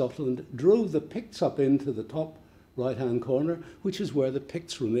invaded Scotland, drove the Picts up into the top right-hand corner, which is where the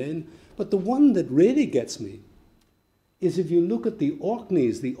Picts remain. But the one that really gets me is if you look at the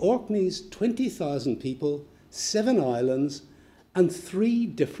Orkneys, 20,000 people, 7 islands, and 3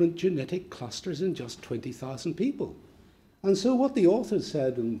 different genetic clusters in just 20,000 people. And so what the authors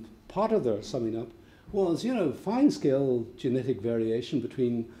said, and part of their summing up, was, you know, fine-scale genetic variation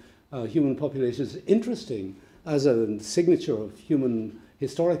between human populations is interesting as a signature of human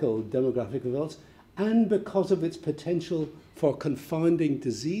historical demographic results, and because of its potential for confounding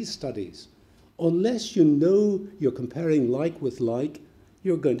disease studies. Unless you know you're comparing like with like,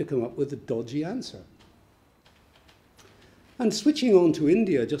 you're going to come up with a dodgy answer. And switching on to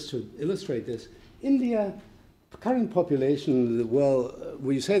India, just to illustrate this, India, current population, well,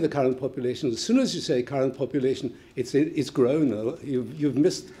 when you say the current population, as soon as you say current population, it's grown. You've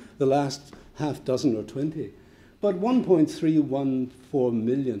missed the last half dozen or 20. But 1.314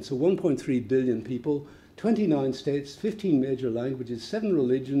 million, so 1.3 billion people, 29 states, 15 major languages, 7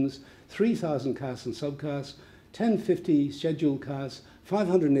 religions, 3,000 castes and subcastes, 1050 scheduled castes,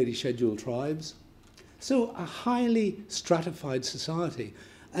 580 scheduled tribes. So a highly stratified society.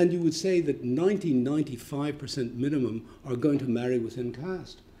 And you would say that 95% minimum are going to marry within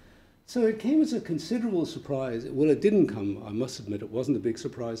caste. So it came as a considerable surprise. Well, it didn't come, I must admit, it wasn't a big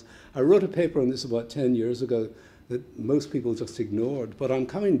surprise. I wrote a paper on this about 10 years ago that most people just ignored, but I'm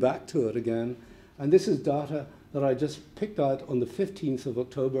coming back to it again. And this is data that I just picked out on the 15th of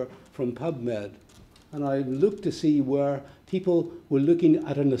October from PubMed. And I looked to see where people were looking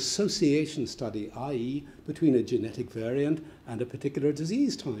at an association study, i.e. between a genetic variant and a particular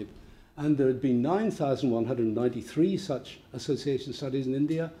disease type. And there had been 9,193 such association studies in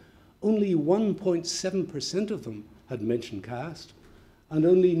India. Only 1.7% of them had mentioned caste, and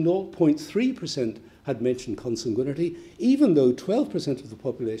only 0.3% had mentioned consanguinity, even though 12% of the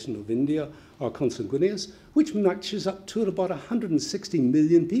population of India are consanguineous, which matches up to about 160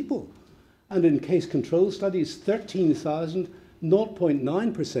 million people. And in case control studies, 13,000,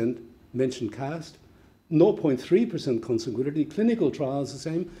 0.9% mentioned caste, 0.3% consanguinity, clinical trials the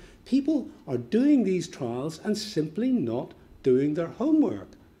same. People are doing these trials and simply not doing their homework.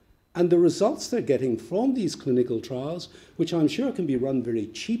 And the results they're getting from these clinical trials, which I'm sure can be run very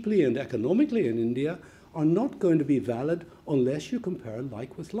cheaply and economically in India, are not going to be valid unless you compare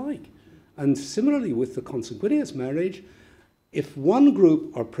like with like. And similarly with the consanguineous marriage, if one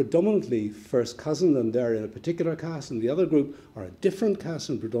group are predominantly first cousin and they're in a particular caste, and the other group are a different caste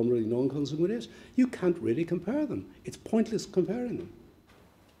and predominantly non-consanguineous, you can't really compare them. It's pointless comparing them.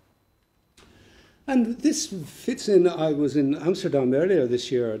 And this fits in, I was in Amsterdam earlier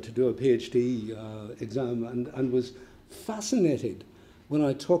this year to do a PhD exam and was fascinated when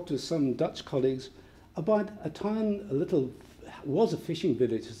I talked to some Dutch colleagues about a town, was a fishing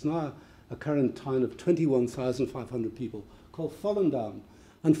village, it's now a current town of 21,500 people, called Volendam.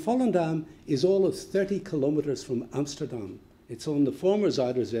 And Volendam is all of 30 kilometers from Amsterdam. It's on the former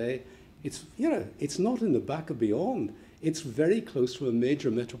Zuiderzee. It's, you know, it's not in the back of beyond. It's very close to a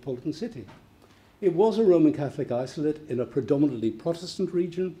major metropolitan city. It was a Roman Catholic isolate in a predominantly Protestant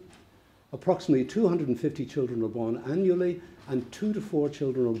region. Approximately 250 children are born annually, and 2 to 4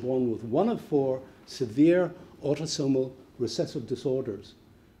 children are born with 1 of 4 severe autosomal recessive disorders.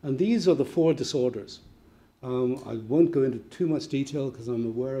 And these are the 4 disorders. I won't go into too much detail because I'm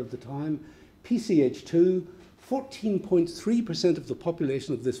aware of the time. PCH2, 14.3% of the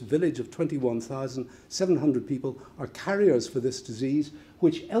population of this village of 21,700 people are carriers for this disease,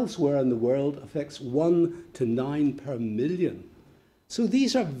 which elsewhere in the world affects 1 to 9 per million. So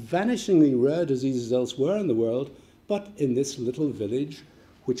these are vanishingly rare diseases elsewhere in the world, but in this little village,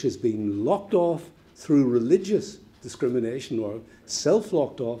 which has been locked off through religious discrimination or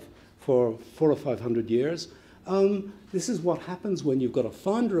self-locked off for 400 or 500 years. This is what happens when you've got a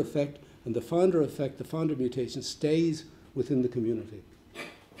founder effect, and the founder effect, the founder mutation, stays within the community.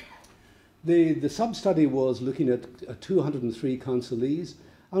 The sub-study was looking at 203 counselees,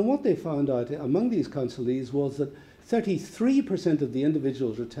 and what they found out among these counselees was that 33% of the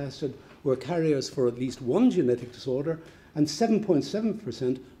individuals who tested were carriers for at least 1 genetic disorder, and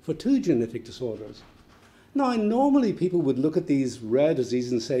 7.7% for 2 genetic disorders. Now, normally people would look at these rare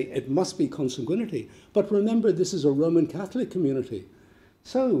diseases and say, it must be consanguinity. But remember, this is a Roman Catholic community.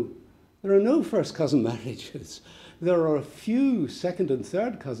 So there are no first cousin marriages. There are a few second and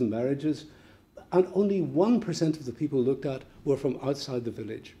third cousin marriages, and only 1% of the people looked at were from outside the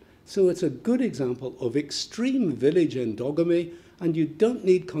village. So it's a good example of extreme village endogamy And you don't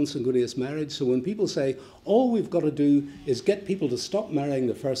need consanguineous marriage. So when people say, all we've got to do is get people to stop marrying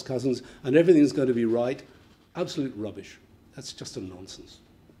their first cousins and everything's going to be right, absolute rubbish. That's just a nonsense.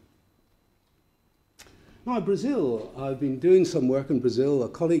 Now, Brazil, I've been doing some work in Brazil. A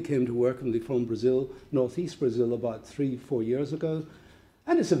colleague came to work with me from Brazil, northeast Brazil, about 3-4 years ago.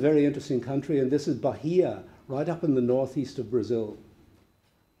 And it's a very interesting country, and this is Bahia, right up in the northeast of Brazil.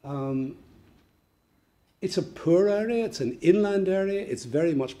 It's a poor area, it's an inland area, it's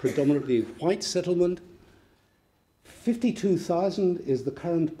very much predominantly white settlement. 52,000 is the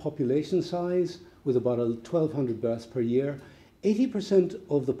current population size, with about 1,200 births per year. 80%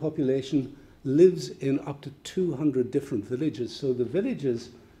 of the population lives in up to 200 different villages. So the villages,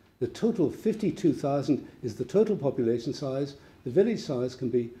 the total 52,000 is the total population size. The village size can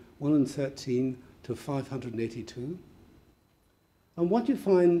be 1 in 13 to 582. And what you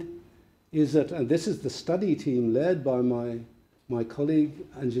find is that, and this is the study team led by my colleague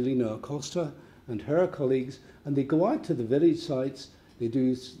Angelina Acosta and her colleagues, and they go out to the village sites.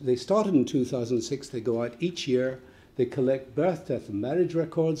 They started in 2006, they go out each year, they collect birth, death and marriage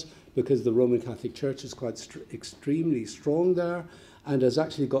records because the Roman Catholic Church is quite extremely strong there and has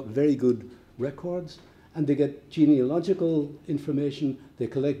actually got very good records. And they get genealogical information, they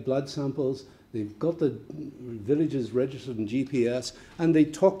collect blood samples, they've got the villages registered in GPS, and they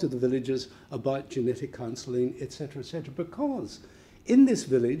talk to the villagers about genetic counselling, etc., because in this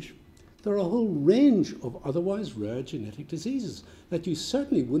village, there are a whole range of otherwise rare genetic diseases that you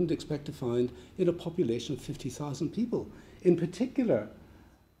certainly wouldn't expect to find in a population of 50,000 people. In particular,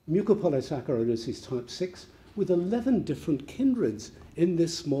 mucopolysaccharidosis type 6, with 11 different kindreds in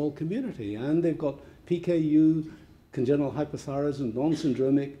this small community. And they've got PKU, congenital hypothyroidism,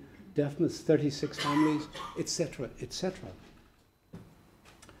 non-syndromic, deafness, 36 families, etc., etc.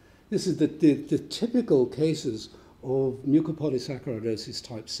 This is the typical cases of mucopolysaccharidosis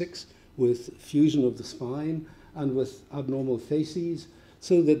type 6 with fusion of the spine and with abnormal facies,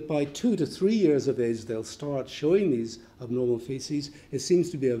 so that by 2 to 3 years of age, they'll start showing these abnormal facies. It seems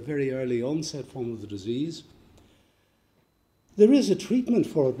to be a very early onset form of the disease. There is a treatment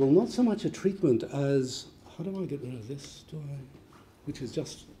for it. Well, not so much a treatment as, how do I get rid of this? Which has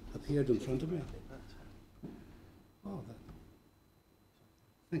just appeared in front of me. Oh,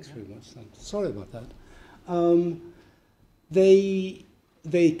 thanks very much. Sorry about that.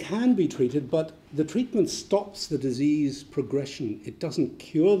 They can be treated, but the treatment stops the disease progression. It doesn't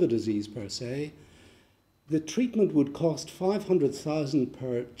cure the disease per se. The treatment would cost $500,000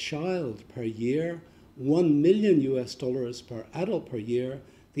 per child per year, $1 million per adult per year.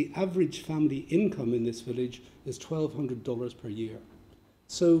 The average family income in this village is $1,200 per year.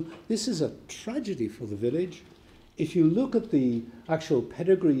 So this is a tragedy for the village. If you look at the actual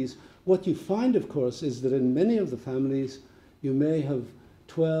pedigrees, what you find, of course, is that in many of the families, you may have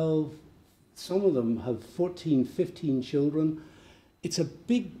 12, some of them have 14, 15 children. It's a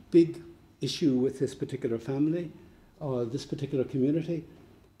big, big issue with this particular family, or this particular community.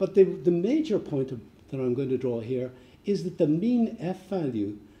 But the major point that I'm going to draw here is that the mean F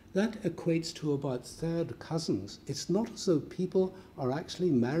value, that equates to about third cousins. It's not as though people are actually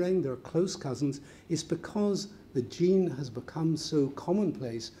marrying their close cousins. It's because the gene has become so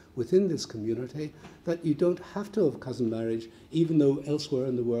commonplace within this community that you don't have to have cousin marriage, even though elsewhere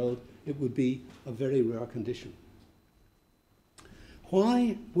in the world it would be a very rare condition.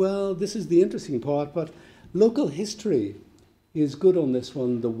 Why? Well, this is the interesting part, but local history is good on this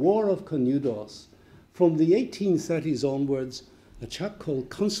one. The War of Canudos. From the 1830s onwards, a chap called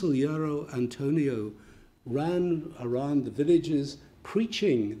Consigliere Antonio ran around the villages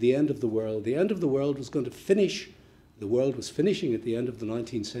preaching the end of the world. The end of the world was going to finish. The world was finishing at the end of the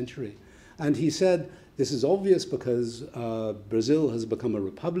 19th century. And he said, this is obvious because Brazil has become a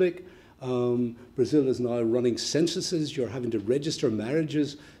republic. Brazil is now running censuses. You're having to register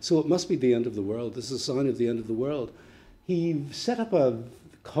marriages. So it must be the end of the world. This is a sign of the end of the world. He set up a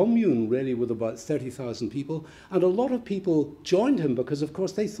commune, really, with about 30,000 people. And a lot of people joined him because, of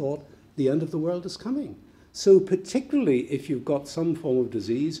course, they thought the end of the world is coming. So particularly if you've got some form of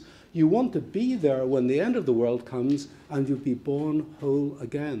disease, you want to be there when the end of the world comes and you'll be born whole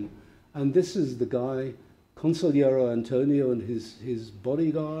again. And this is the guy, Consigliere Antonio, and his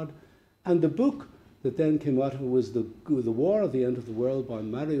bodyguard. And the book that then came out of it was the War of the End of the World by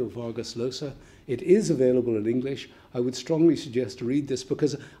Mario Vargas Llosa. It is available in English. I would strongly suggest to read this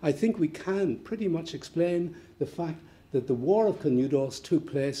because I think we can pretty much explain the fact that the War of Canudos took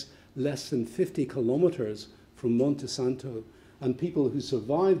place less than 50 kilometers from Monte Santo, and people who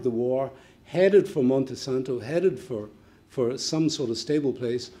survived the war headed for Monte Santo, headed for some sort of stable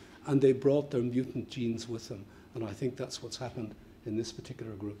place, and they brought their mutant genes with them. And I think that's what's happened in this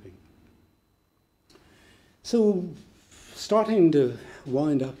particular grouping. So, starting to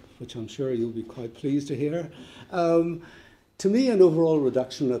wind up, which I'm sure you'll be quite pleased to hear, to me an overall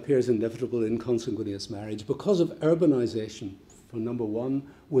reduction appears inevitable in consanguineous marriage because of urbanization, for number one,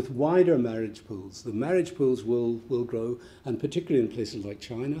 with wider marriage pools. The marriage pools will grow, and particularly in places like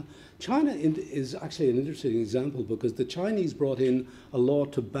China. China is actually an interesting example because the Chinese brought in a law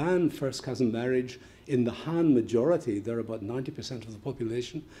to ban first cousin marriage in the Han majority. They're about 90% of the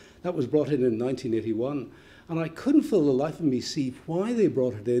population. That was brought in 1981. And I couldn't for the life of me see why they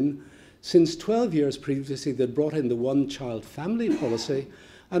brought it in, since 12 years previously they'd brought in the one-child family policy.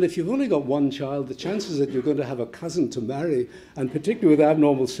 And if you've only got one child, the chances that you're going to have a cousin to marry, and particularly with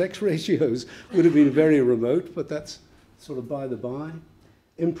abnormal sex ratios, would have been very remote, but that's sort of by the by.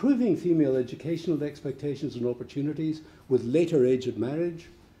 Improving female educational expectations and opportunities with later age of marriage,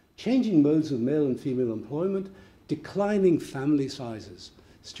 changing modes of male and female employment, declining family sizes.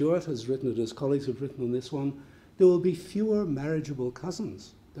 Stuart has written it, his colleagues have written on this one. There will be fewer marriageable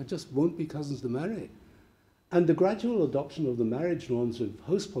cousins. There just won't be cousins to marry. And the gradual adoption of the marriage norms of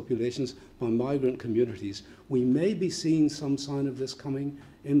host populations by migrant communities. We may be seeing some sign of this coming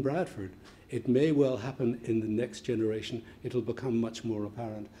in Bradford. It may well happen in the next generation. It'll become much more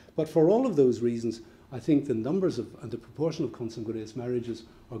apparent. But for all of those reasons, I think the numbers of and the proportion of consanguineous marriages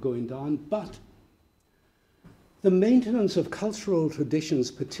are going down. But the maintenance of cultural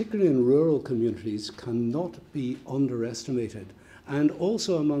traditions, particularly in rural communities, cannot be underestimated. And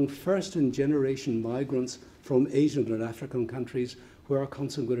also among first and generation migrants from Asian and African countries where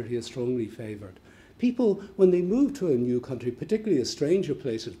consanguinity is strongly favoured. People, when they move to a new country, particularly a stranger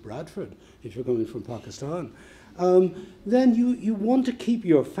place as Bradford, if you're coming from Pakistan, then you want to keep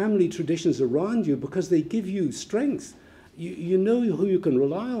your family traditions around you because they give you strength. You know who you can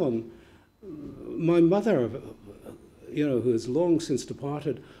rely on. My mother, who has long since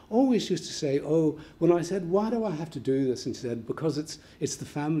departed, always used to say, oh, when I said, why do I have to do this? And she said, because it's the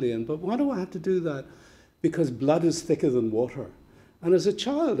family. But why do I have to do that? Because blood is thicker than water. And as a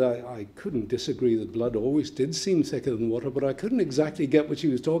child, I couldn't disagree that blood always did seem thicker than water, but I couldn't exactly get what she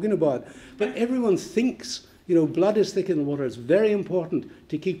was talking about. But everyone thinks, blood is thicker than water. It's very important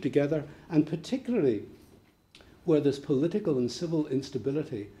to keep together, and particularly where there's political and civil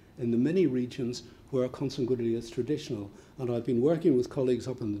instability in the many regions where consanguinity is traditional. And I've been working with colleagues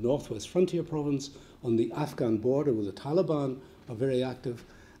up in the Northwest Frontier Province on the Afghan border where the Taliban are very active.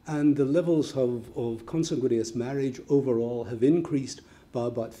 And the levels of consanguineous marriage overall have increased by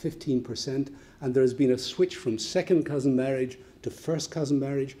about 15%. And there has been a switch from second cousin marriage to first cousin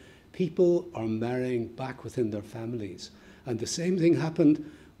marriage. People are marrying back within their families. And the same thing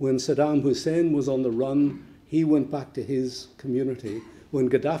happened when Saddam Hussein was on the run. He went back to his community. When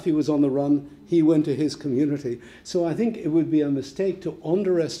Gaddafi was on the run, he went to his community. So I think it would be a mistake to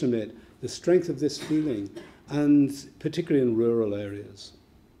underestimate the strength of this feeling, and particularly in rural areas.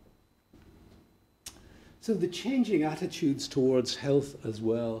 So the changing attitudes towards health as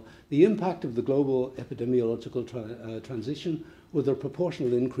well, the impact of the global epidemiological transition with a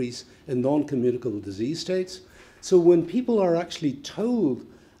proportional increase in non-communicable disease states. So when people are actually told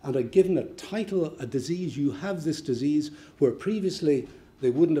and are given a title, a disease, you have this disease, where previously they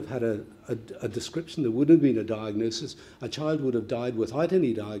wouldn't have had a description, there wouldn't have been a diagnosis, a child would have died without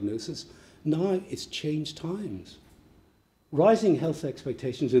any diagnosis. Now it's changed times. Rising health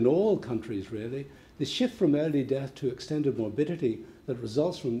expectations in all countries, really, the shift from early death to extended morbidity that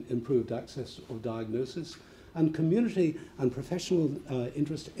results from improved access of diagnosis, and community and professional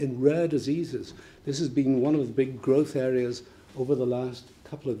interest in rare diseases. This has been one of the big growth areas over the last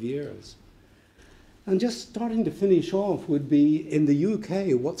couple of years. And just starting to finish off would be in the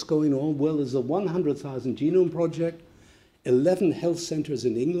UK, what's going on? Well, there's the 100,000 Genome Project. 11 health centres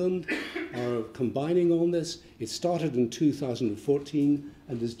in England are combining on this. It started in 2014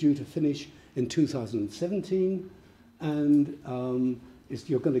 and is due to finish in 2017. And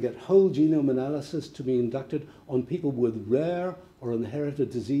you're going to get whole genome analysis to be conducted on people with rare or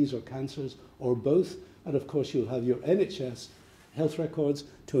inherited disease or cancers, or both. And of course, you'll have your NHS health records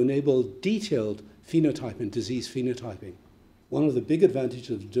to enable detailed phenotyping, disease phenotyping. One of the big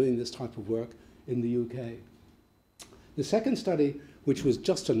advantages of doing this type of work in the UK. The second study, which was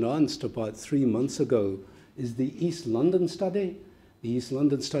just announced about 3 months ago, is the East London study. The East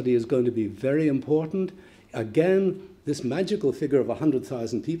London study is going to be very important. Again, this magical figure of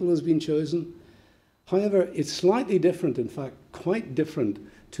 100,000 people has been chosen. However, it's slightly different, in fact, quite different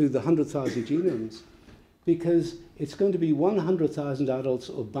to the 100,000 genomes, because it's going to be 100,000 adults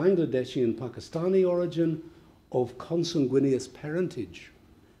of Bangladeshi and Pakistani origin of consanguineous parentage.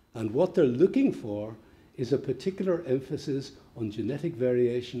 And what they're looking for is a particular emphasis on genetic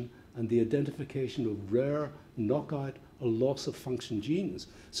variation and the identification of rare knockout or loss of function genes.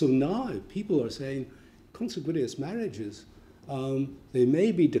 So now people are saying consanguineous marriages, they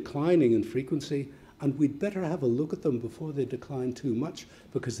may be declining in frequency, and we'd better have a look at them before they decline too much,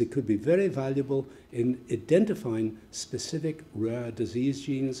 because they could be very valuable in identifying specific rare disease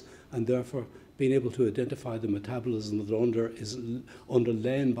genes and therefore being able to identify the metabolism that is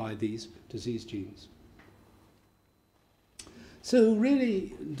underlain by these disease genes. So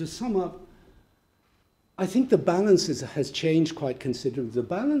really, to sum up, I think the balance has changed quite considerably. The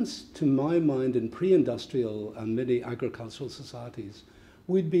balance, to my mind, in pre-industrial and many agricultural societies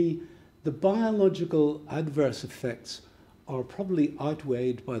would be the biological adverse effects are probably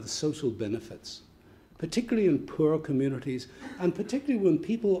outweighed by the social benefits, particularly in poor communities, and particularly when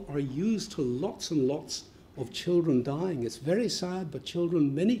people are used to lots and lots of children dying. It's very sad, but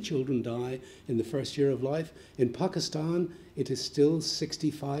many children die in the first year of life. In Pakistan, it is still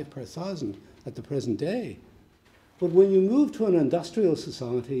 65 per thousand at the present day. But when you move to an industrial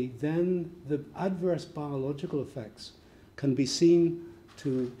society, then the adverse biological effects can be seen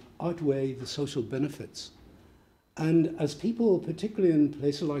to outweigh the social benefits. And as people, particularly in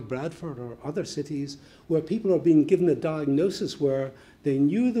places like Bradford or other cities, where people are being given a diagnosis where they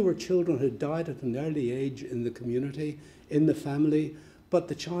knew there were children who had died at an early age in the community, in the family, but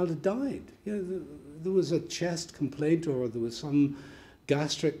the child had died. You know, there was a chest complaint or there was some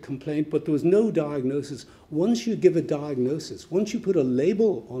gastric complaint, but there was no diagnosis. Once you give a diagnosis, once you put a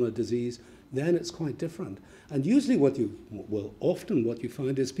label on a disease, then it's quite different. And usually often what you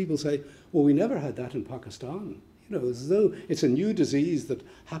find is people say, well, we never had that in Pakistan. You know, as though it's a new disease that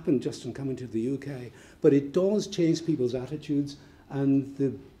happened just in coming to the UK. But it does change people's attitudes, and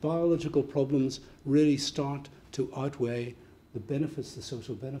the biological problems really start to outweigh the benefits, the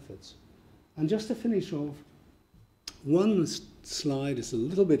social benefits. And just to finish off, one slide is a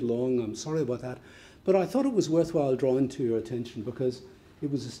little bit long, I'm sorry about that, but I thought it was worthwhile drawing to your attention because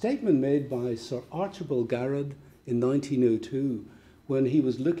it was a statement made by Sir Archibald Garrod in 1902 when he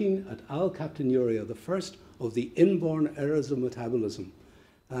was looking at alkaptonuria, the first of the inborn errors of metabolism,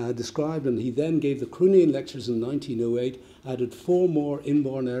 described, and he then gave the Croonian lectures in 1908, added 4 more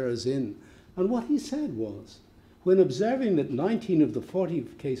inborn errors in. And what he said was, when observing that 19 of the 40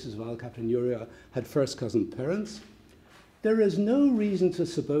 cases of alkaptonuria had first cousin parents, there is no reason to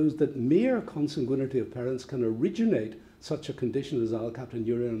suppose that mere consanguinity of parents can originate such a condition as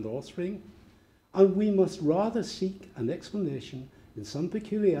alkaptonuria in the offspring, and we must rather seek an explanation in some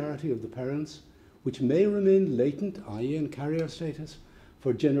peculiarity of the parents which may remain latent, i.e. in carrier status,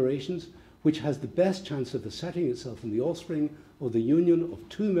 for generations, which has the best chance of asserting itself in the offspring or the union of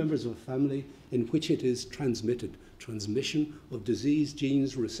 2 members of a family in which it is transmitted. Transmission of disease,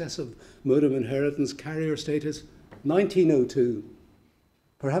 genes, recessive mode of inheritance, carrier status, 1902.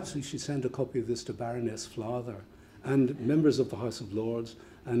 Perhaps we should send a copy of this to Baroness Flather and members of the House of Lords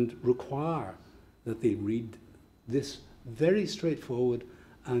and require that they read this very straightforward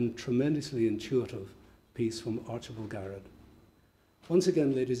and tremendously intuitive piece from Archibald Garrod. Once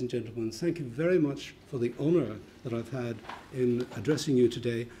again, ladies and gentlemen, thank you very much for the honour that I've had in addressing you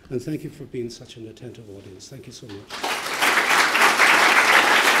today, and thank you for being such an attentive audience. Thank you so much.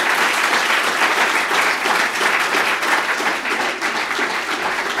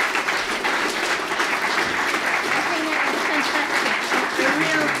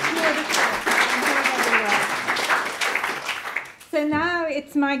 So now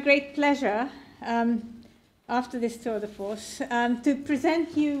it's my great pleasure, after this tour de force, to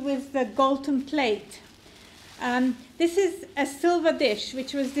present you with the Galton plate. This is a silver dish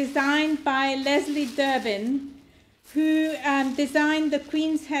which was designed by Leslie Durbin, who designed the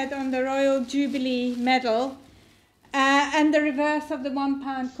Queen's head on the Royal Jubilee medal and the reverse of the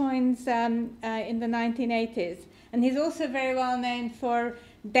 £1 coins in the 1980s. And he's also very well known for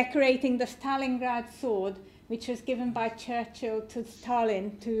decorating the Stalingrad sword, which was given by Churchill to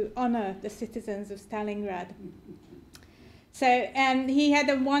Stalin to honor the citizens of Stalingrad. So he had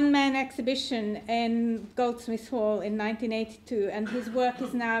a one-man exhibition in Goldsmiths Hall in 1982, and his work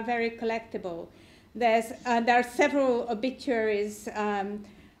is now very collectible. There are several obituaries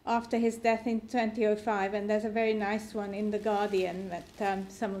after his death in 2005, and there's a very nice one in The Guardian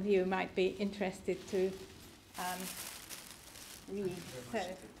that some of you might be interested to read. So,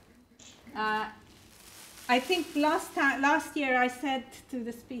 I think last year I said to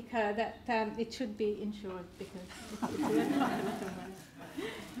the speaker that it should be insured because it's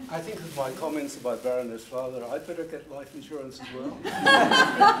I think with my comments about Baroness Flather, I'd better get life insurance as well.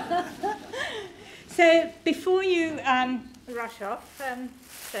 So before you rush off,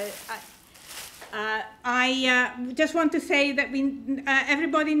 I just want to say that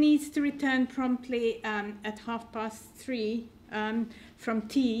everybody needs to return promptly at 3:30 from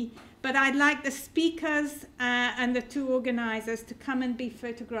tea. But I'd like the speakers and the two organisers to come and be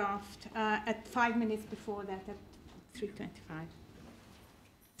photographed at 5 minutes before that, at 3:25.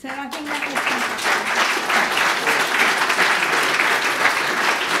 So I think that's